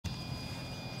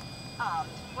Armed.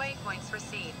 Waypoints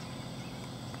received.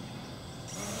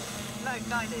 Mode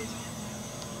guided.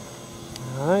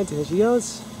 Alright, here she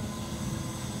goes.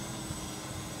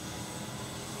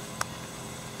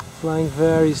 Flying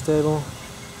very stable.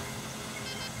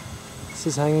 This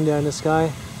is hanging there in the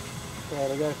sky. Yeah,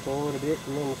 it'll go forward a bit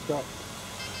and then stop.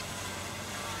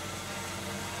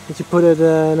 Did you put it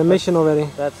in a mission already?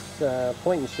 That's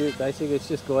point and shoot basically, it's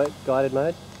just guided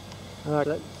mode. Alright.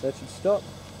 So that should stop.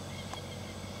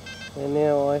 And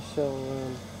now I shall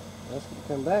ask it to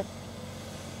come back.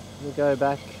 We'll go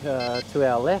back to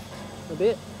our left a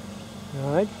bit.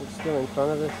 Alright. It's still in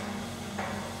front of us.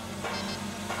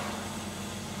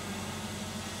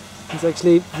 It's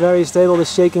actually very stable. The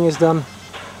shaking is done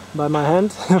by my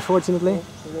hand, unfortunately.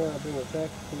 So now I'll bring it back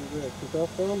to where it took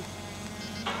off from.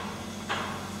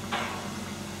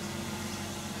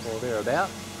 Or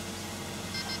thereabouts.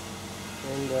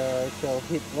 And it shall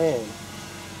hit land.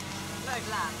 Mode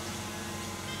land.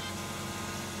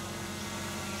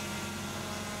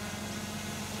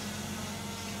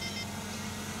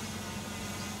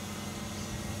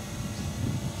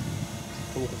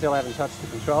 And you can tell I haven't touched the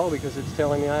control because it's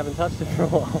telling me I haven't touched it for a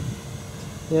while.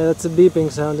 Yeah, that's a beeping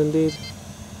sound indeed.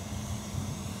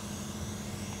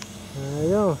 There you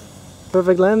go.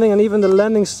 Perfect landing, and even the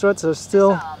landing struts are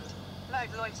still Disarmed. Mode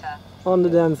loiter. on the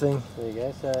damn thing. There you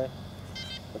go, so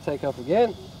I'll take off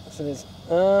again. So there's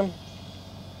arm.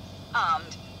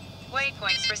 Armed.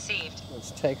 Waypoints received.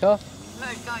 Let's take off.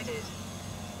 Mode guided.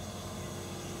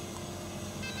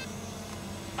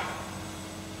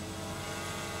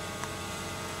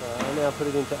 I'll now put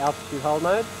it into altitude hold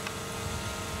mode.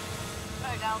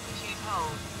 Mode altitude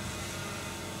hold.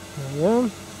 There you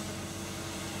go.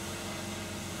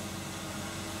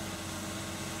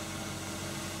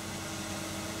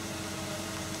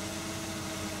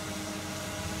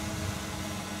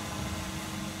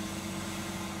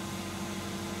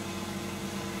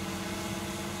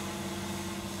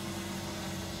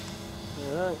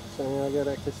 Alright, so now I go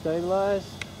back to stabilize.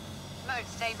 Mode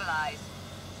stabilize.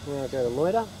 Now I go to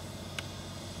loiter.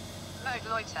 Mode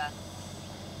loiter.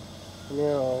 And now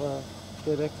I'll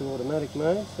go back to automatic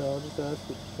mode, so I'll just ask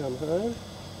it to come home.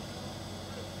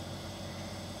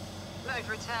 Mode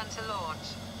return to launch.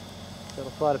 So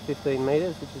it'll fly to 15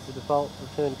 metres, which is the default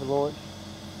return to launch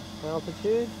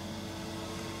altitude.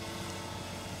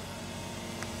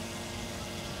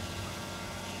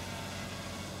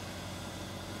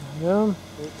 There you go.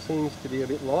 It seems to be a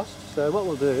bit lost, so what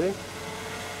we'll do...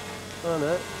 Oh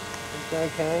no, it's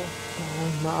okay.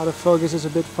 My autofocus is a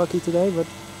bit fucky today, but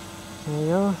there you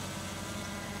go.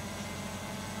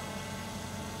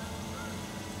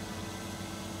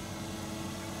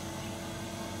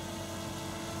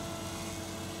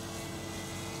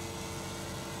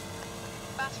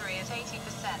 Battery at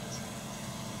 80%.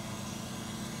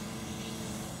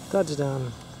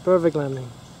 Touchdown. Perfect landing.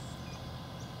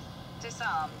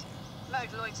 Disarmed.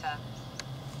 Mode loiter.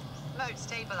 Mode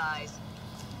stabilize.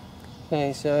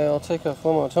 Okay, so I'll take off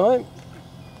one more time.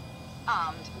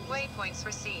 Armed. Waypoints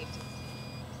received.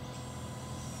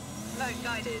 Mode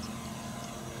guided.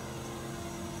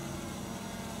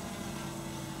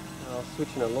 I'll switch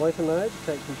into loiter mode to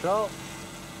take control.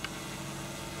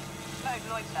 Mode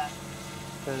loiter.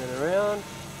 Turn it around.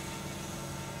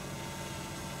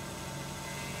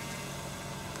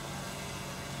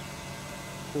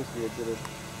 Seems to be a little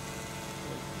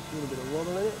bit of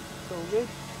wobble in it. It's all good.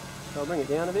 So I'll bring it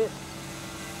down a bit.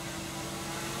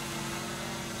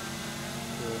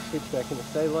 We'll switch back into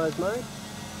stabilize mode.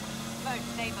 Mode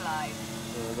stabilize.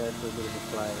 And I'll go for a bit of a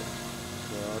play.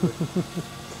 So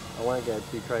I won't go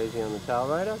too crazy on the tail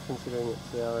rotor, considering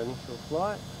it's our initial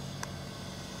flight.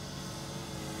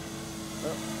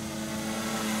 Oh.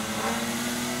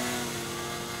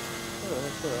 Oh,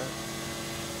 that's alright.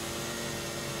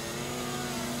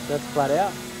 That's flat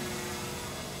out.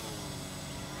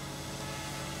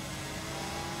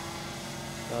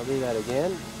 I'll do that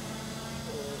again.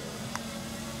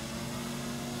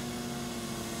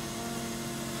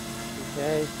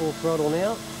 Okay, full throttle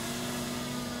now.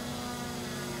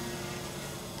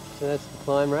 So that's the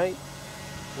climb rate.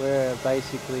 We're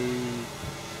basically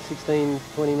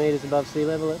 16-20 metres above sea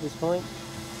level at this point.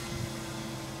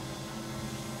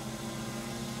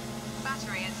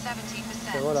 Battery at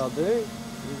 70%. So what I'll do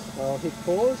is I'll hit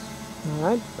pause.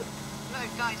 Alright.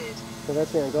 Mode guided. So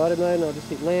that's now guided mode, and I'll just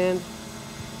hit land.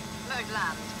 Mode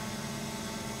land.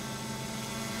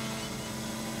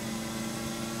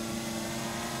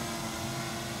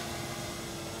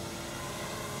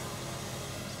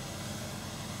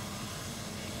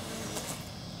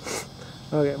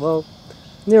 Okay, well,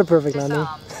 near perfect landing.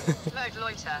 Disarmed. Load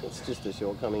loiter. It's just a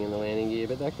shortcoming in the landing gear,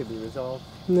 but that could be resolved.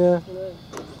 Yeah. You know,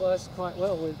 it flies quite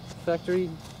well with factory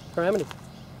parameters.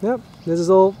 Yep. This is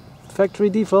all factory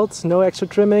defaults. No extra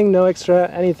trimming, no extra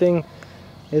anything.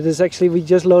 It is actually, we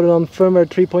just loaded on firmware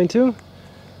 3.2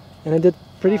 and it did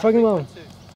pretty fucking well. 3.2.